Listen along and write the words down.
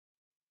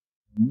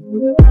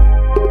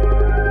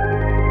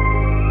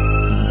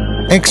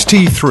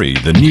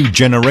Xt3, the new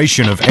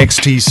generation of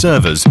XT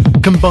servers,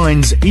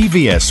 combines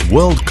EVS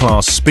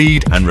world-class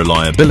speed and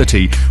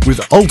reliability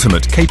with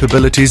ultimate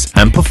capabilities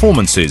and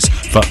performances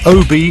for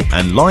OB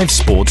and live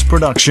sports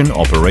production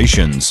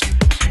operations.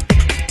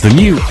 The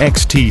new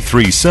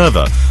Xt3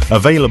 server,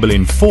 available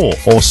in 4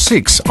 or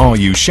 6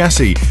 RU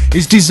chassis,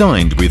 is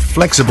designed with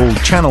flexible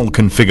channel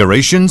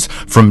configurations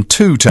from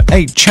 2 to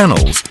 8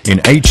 channels in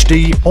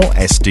HD or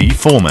SD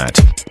format.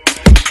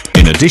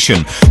 In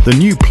addition, the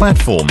new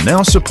platform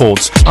now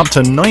supports up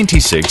to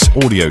 96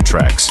 audio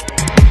tracks.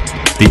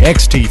 The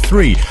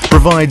Xt3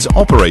 provides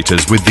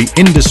operators with the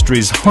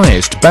industry's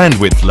highest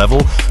bandwidth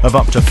level of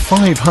up to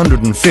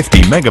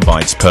 550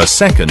 megabytes per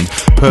second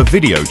per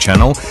video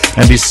channel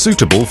and is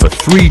suitable for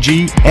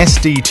 3G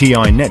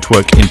SDTI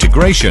network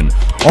integration,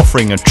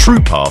 offering a true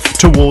path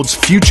towards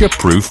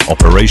future-proof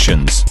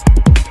operations.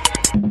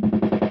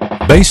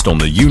 Based on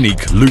the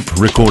unique loop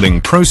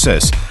recording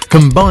process,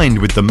 combined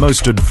with the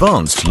most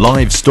advanced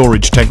live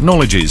storage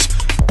technologies,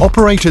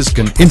 operators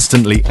can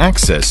instantly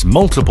access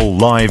multiple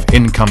live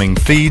incoming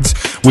feeds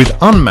with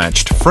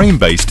unmatched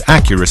frame-based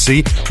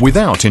accuracy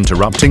without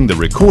interrupting the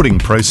recording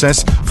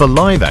process for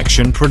live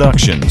action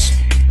productions.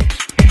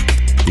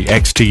 The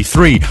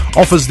Xt3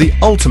 offers the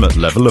ultimate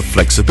level of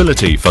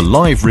flexibility for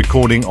live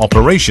recording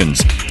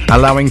operations,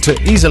 allowing to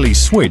easily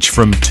switch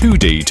from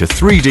 2D to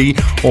 3D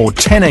or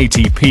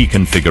 1080p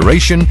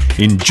configuration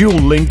in dual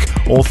link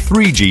or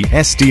 3G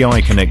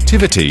SDI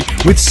connectivity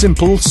with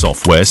simple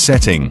software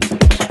setting.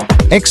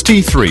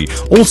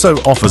 Xt3 also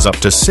offers up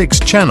to 6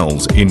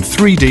 channels in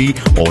 3D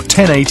or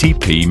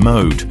 1080p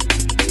mode.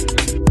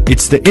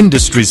 It's the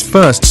industry's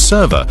first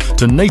server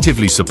to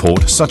natively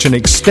support such an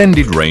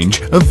extended range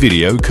of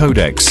video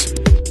codecs.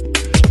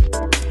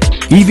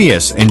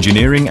 EVS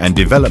engineering and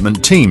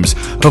development teams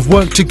have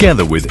worked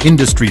together with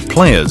industry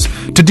players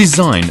to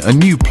design a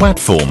new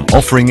platform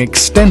offering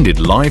extended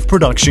live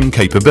production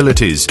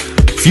capabilities,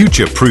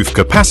 future-proof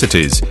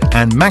capacities,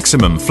 and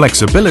maximum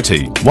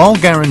flexibility while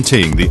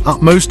guaranteeing the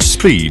utmost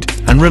speed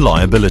and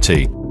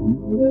reliability.